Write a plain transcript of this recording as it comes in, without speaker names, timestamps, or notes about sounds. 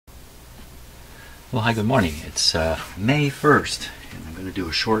Well, hi, good morning. It's May 1st, and I'm going to do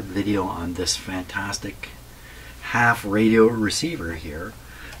a short video on this fantastic half radio receiver here,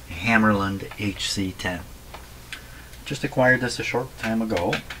 a Hammarlund HC-10. Just acquired this a short time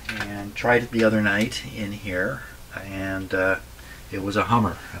ago and tried it the other night in here, and it was a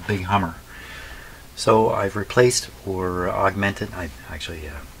Hummer, a big Hummer. So I've replaced or augmented, I've actually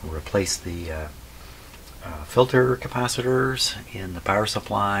replaced the filter capacitors in the power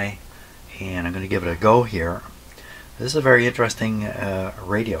supply, and I'm going to give it a go here. This is a very interesting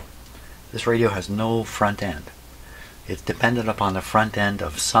radio. This radio has no front end. It's dependent upon the front end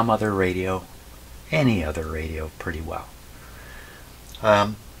of some other radio, any other radio pretty well.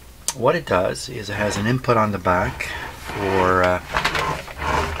 What it does is it has an input on the back for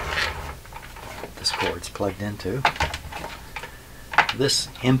this cord's plugged into. This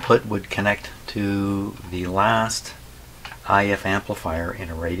input would connect to the last IF amplifier in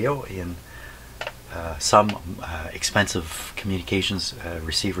a radio. In some expensive communications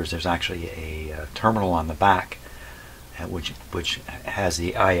receivers, there's actually a terminal on the back which has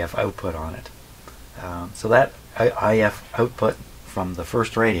the IF output on it. So that IF output from the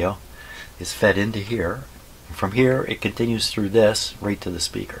first radio is fed into here. From here it continues through this right to the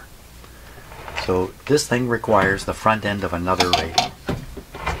speaker. So this thing requires the front end of another radio.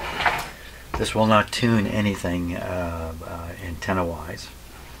 This will not tune anything antenna wise.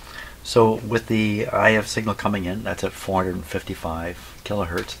 So with the IF signal coming in, that's at 455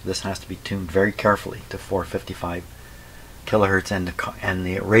 kilohertz, this has to be tuned very carefully to 455 kilohertz, and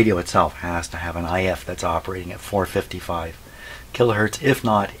the radio itself has to have an IF that's operating at 455 kilohertz. If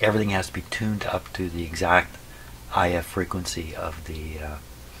not, everything has to be tuned up to the exact IF frequency of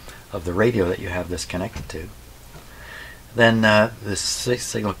the radio that you have this connected to. Then this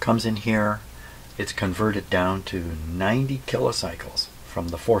signal comes in here, it's converted down to 90 kilocycles from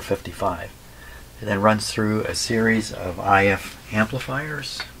the 455. It then runs through a series of IF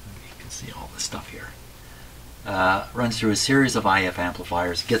amplifiers. You can see all this stuff here. Runs through a series of IF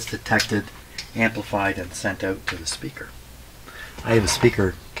amplifiers, gets detected, amplified, and sent out to the speaker. I have a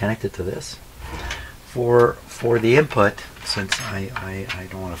speaker connected to this. For the input, since I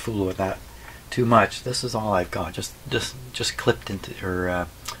don't want to fool with that too much, this is all I've got. Just clipped into or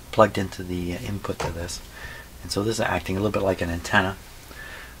plugged into the input to this, and so this is acting a little bit like an antenna.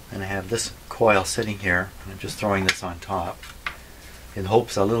 And I have this coil sitting here, and I'm just throwing this on top in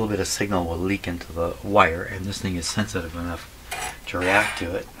hopes a little bit of signal will leak into the wire, and this thing is sensitive enough to react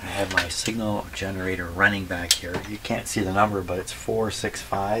to it. I have my signal generator running back here. You can't see the number, but it's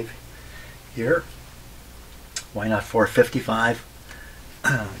 465 here. Why not 455?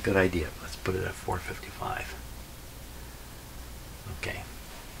 Good idea. Let's put it at 455. Okay.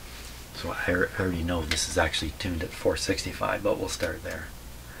 So I already know this is actually tuned at 465, but we'll start there.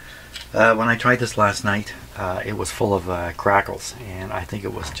 When I tried this last night, it was full of crackles, and I think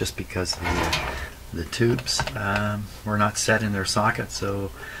it was just because the tubes were not set in their socket, so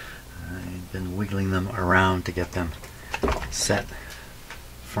I've been wiggling them around to get them set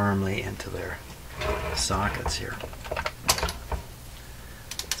firmly into their sockets here.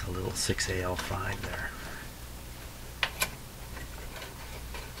 It's a little 6AL5 there.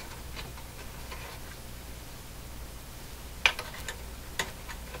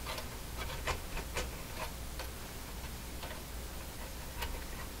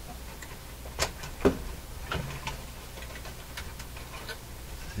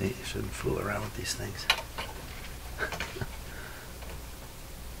 You shouldn't fool around with these things.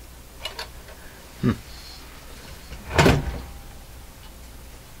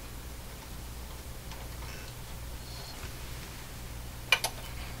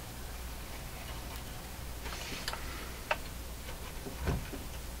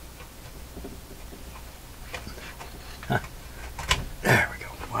 There we go.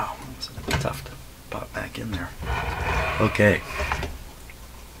 Wow, it's tough to pop back in there. Okay.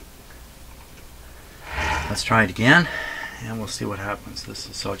 Let's try it again, and we'll see what happens.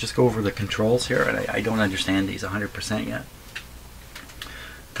 So I'll just go over the controls here, and I don't understand these 100% yet.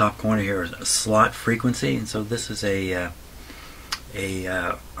 Top corner here is a slot frequency, and so this is a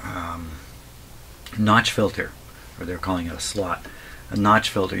notch filter, or they're calling it a slot. A notch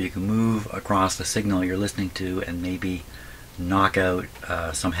filter, you can move across the signal you're listening to and maybe knock out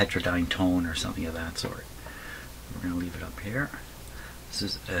some heterodyne tone or something of that sort. We're going to leave it up here. This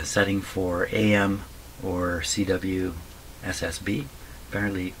is a setting for AM or CW SSB.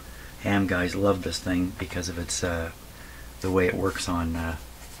 Apparently ham guys love this thing because of its the way it works on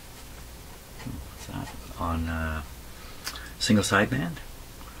single sideband.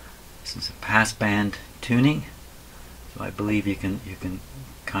 This is a passband tuning. So I believe you can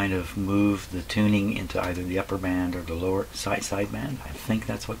kind of move the tuning into either the upper band or the lower side band. I think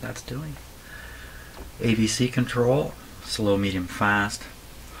that's what that's doing. AVC control, slow, medium, fast.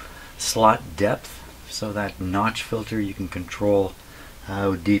 Slot depth, so that notch filter you can control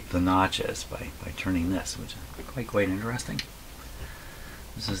how deep the notch is by turning this, which is quite interesting.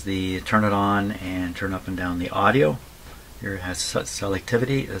 This is the turn it on and turn up and down the audio. Here it has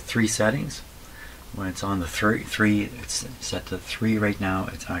selectivity, 3 settings. When it's on the 3, it's set to 3 right now.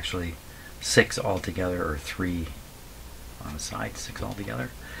 It's actually 6 altogether, or 3 on the side, 6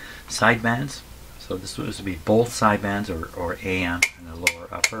 altogether. Sidebands, so this would be both sidebands or AM in the lower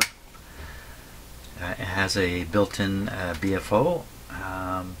upper. It has a built-in BFO.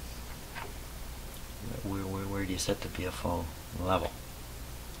 Where do you set the BFO level?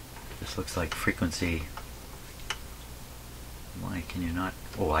 This looks like frequency. Why can you not?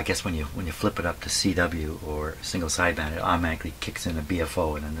 Oh, I guess when you flip it up to CW or single sideband, it automatically kicks in a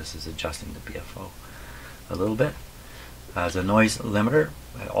BFO, and then this is adjusting the BFO a little bit. As a noise limiter,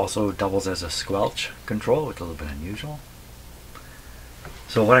 it also doubles as a squelch control, which is a little bit unusual.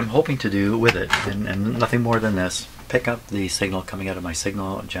 So what I'm hoping to do with it, and nothing more than this, pick up the signal coming out of my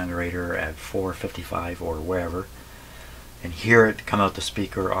signal generator at 455 or wherever, and hear it come out the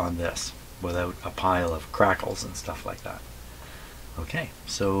speaker on this without a pile of crackles and stuff like that. Okay,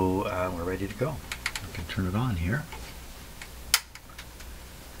 so we're ready to go. I can turn it on here.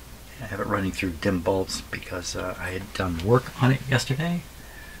 I have it running through dim bulbs because I had done work on it yesterday,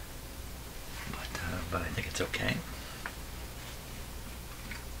 but I think it's okay.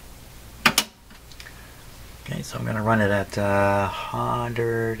 Okay, so I'm going to run it at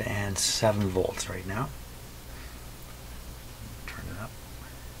 107 volts right now. Turn it up.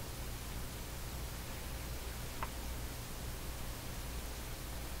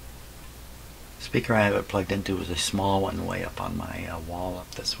 Speaker I have it plugged into is a small one way up on my wall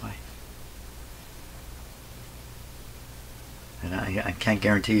up this way. And I can't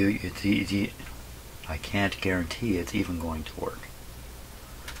guarantee you, I can't guarantee it's even going to work.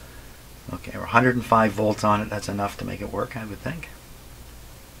 Okay, we're 105 volts on it. That's enough to make it work, I would think.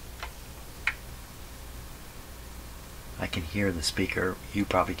 I can hear the speaker. You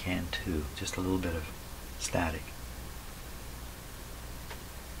probably can too. Just a little bit of static.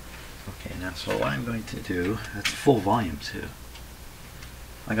 Okay, now so what I'm going to do, that's full volume too.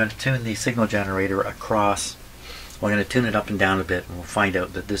 I'm going to tune the signal generator across. Well, I'm going to tune it up and down a bit, and we'll find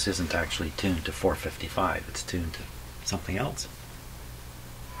out that this isn't actually tuned to 455. It's tuned to something else.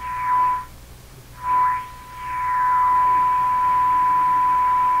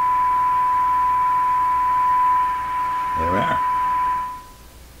 There we are.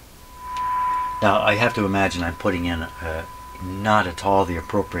 Now I have to imagine I'm putting in not at all the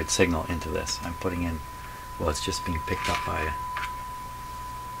appropriate signal into this. I'm putting in, well, it's just being picked up by.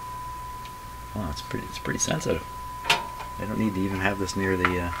 Oh, it's pretty sensitive. I don't need to even have this near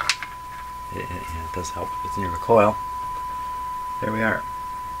the. It does help if it's near the coil. There we are.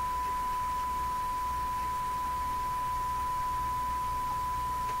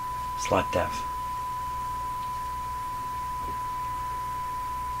 Slot depth.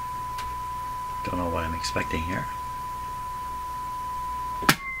 Don't know what I'm expecting here.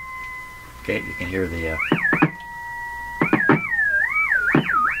 Okay, you can hear the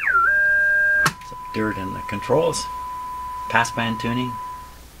some dirt in the controls. Passband tuning.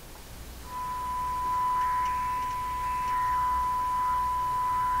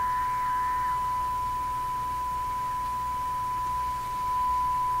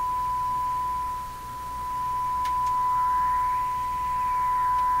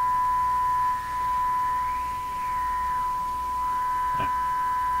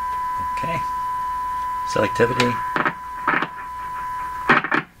 Okay. Selectivity.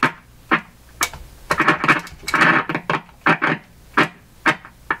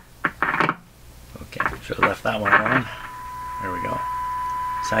 Okay, should have left that one alone. There we go.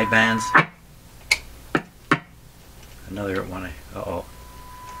 Sidebands. Another one. Uh-oh.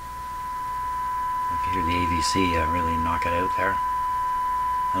 I can hear the AVC really knock it out there.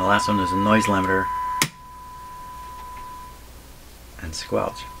 And the last one is a noise limiter and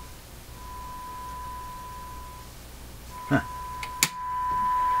squelch. Huh.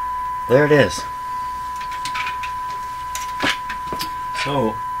 There it is.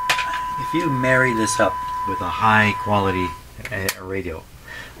 So, if you marry this up with a high quality radio,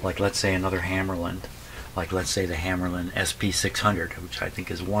 like let's say another Hammarlund, like let's say the Hammarlund SP-600, which I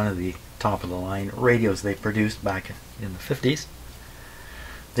think is one of the top of the line radios they produced back in the 50s,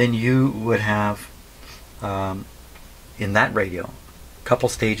 then you would have in that radio a couple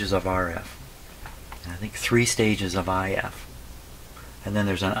stages of RF. and I think 3 stages of IF. And then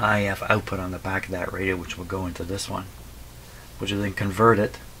there's an IF output on the back of that radio, which will go into this one, which will then convert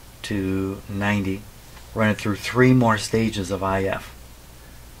it to 90, run it through 3 more stages of IF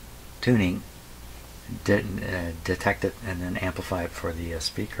tuning, detect it, and then amplify it for the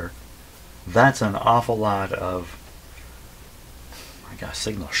speaker. That's an awful lot of, I guess,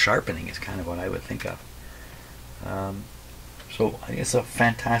 signal sharpening is kind of what I would think of. So I think it's a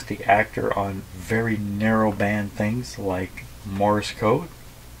fantastic actor on very narrow band things like Morse code.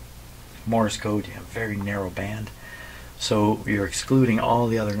 Morse code, you have very narrow band, so you're excluding all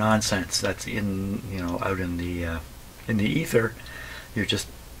the other nonsense that's in, out in the ether. You're just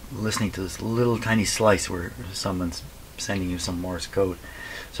listening to this little tiny slice where someone's sending you some Morse code.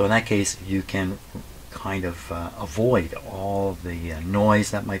 So in that case, you can kind of avoid all the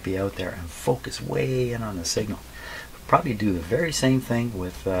noise that might be out there and focus way in on the signal. Probably do the very same thing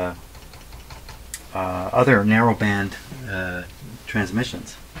with other narrowband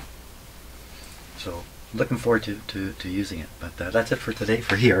transmissions. So looking forward to using it. But that's it for today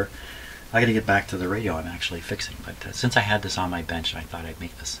for here. I got to get back to the radio I'm actually fixing. But since I had this on my bench, I thought I'd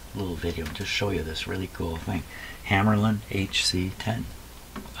make this little video and just show you this really cool thing. Hammarlund HC-10.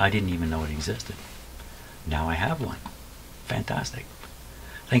 I didn't even know it existed. Now I have one. Fantastic.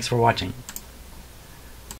 Thanks for watching.